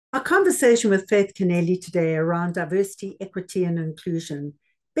Our conversation with Faith Khanyile today around diversity, equity, and inclusion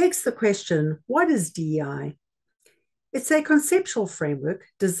begs the question, what is DEI? It's a conceptual framework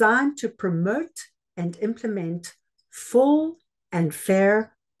designed to promote and implement full and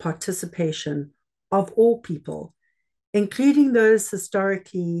fair participation of all people, including those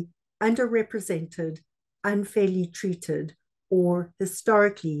historically underrepresented, unfairly treated, or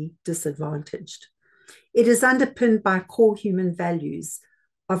historically disadvantaged. It is underpinned by core human values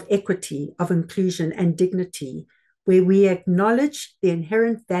of equity, of inclusion, and dignity, where we acknowledge the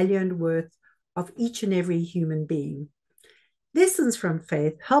inherent value and worth of each and every human being. Lessons from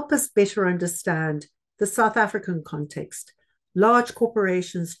Faith help us better understand the South African context, large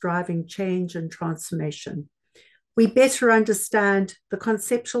corporations driving change and transformation. We better understand the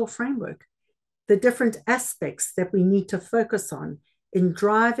conceptual framework, the different aspects that we need to focus on in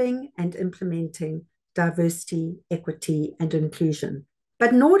driving and implementing diversity, equity, and inclusion.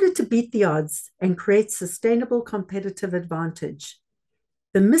 But in order to beat the odds and create sustainable competitive advantage,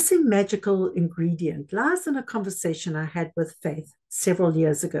 the missing magical ingredient lies in a conversation I had with Faith several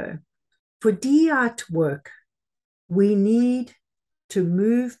years ago. For DEI to work, we need to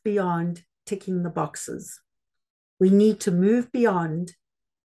move beyond ticking the boxes. We need to move beyond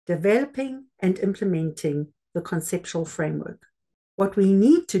developing and implementing the conceptual framework. What we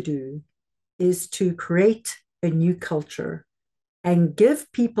need to do is to create a new culture and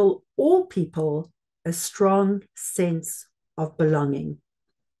give people, all people, a strong sense of belonging,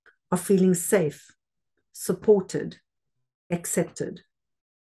 of feeling safe, supported, accepted,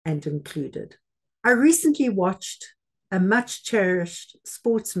 and included. I recently watched a much cherished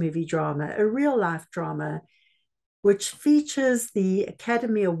sports movie drama, a real life drama, which features the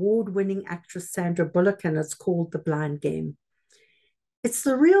Academy Award winning actress Sandra Bullock, and it's called The Blind Game. It's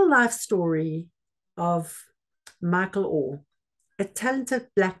the real life story of Michael Orr, a talented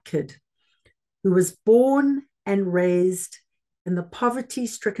Black kid who was born and raised in the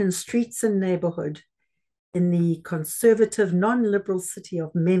poverty-stricken streets and neighborhood in the conservative, non-liberal city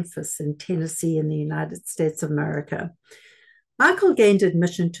of Memphis in Tennessee in the United States of America. Michael gained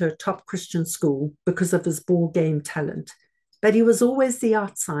admission to a top Christian school because of his ball game talent, but he was always the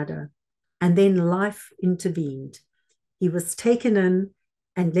outsider, and then life intervened. He was taken in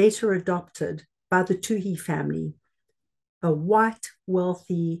and later adopted by the Tuhi family, a white,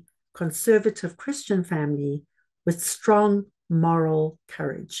 wealthy, conservative Christian family with strong moral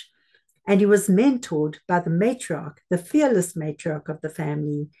courage. And he was mentored by the matriarch, the fearless matriarch of the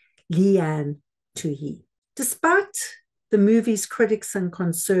family, Leanne Tuhi. Despite the movie's critics and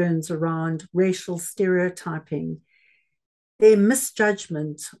concerns around racial stereotyping, their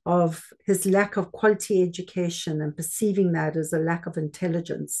misjudgment of his lack of quality education and perceiving that as a lack of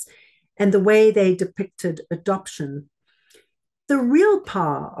intelligence, and the way they depicted adoption, the real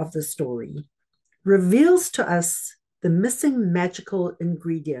power of the story reveals to us the missing magical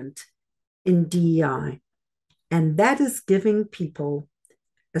ingredient in DEI, and that is giving people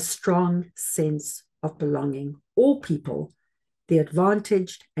a strong sense of belonging, all people, the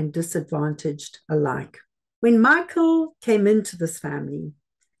advantaged and disadvantaged alike. When Michael came into this family,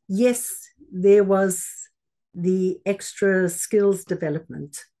 yes, there was the extra skills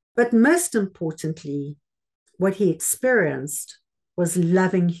development, but most importantly, what he experienced was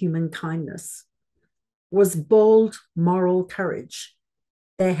loving human kindness, was bold moral courage.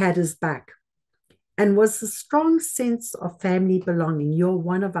 They had his back, and was a strong sense of family belonging. You're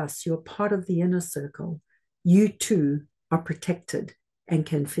one of us. You're part of the inner circle. You too are protected and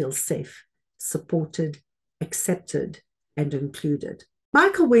can feel safe, supported, accepted, and included.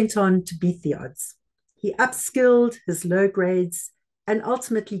 Michael went on to beat the odds. He upskilled his low grades and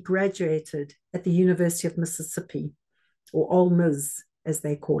ultimately graduated at the University of Mississippi, or Ole Miss, as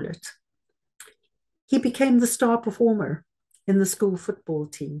they call it. He became the star performer in the school football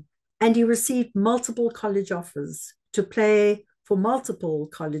team, and he received multiple college offers to play for multiple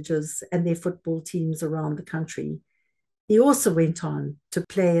colleges and their football teams around the country. He also went on to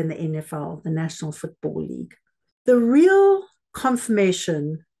play in the NFL, the National Football League. The real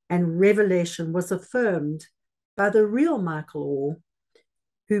confirmation and revelation was affirmed by the real Michael Orr,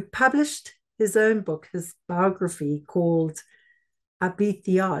 who published his own book, his biography called I Beat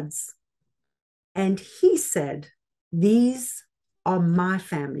the Odds. And he said, "These are my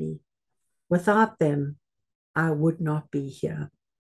family. Without them, I would not be here."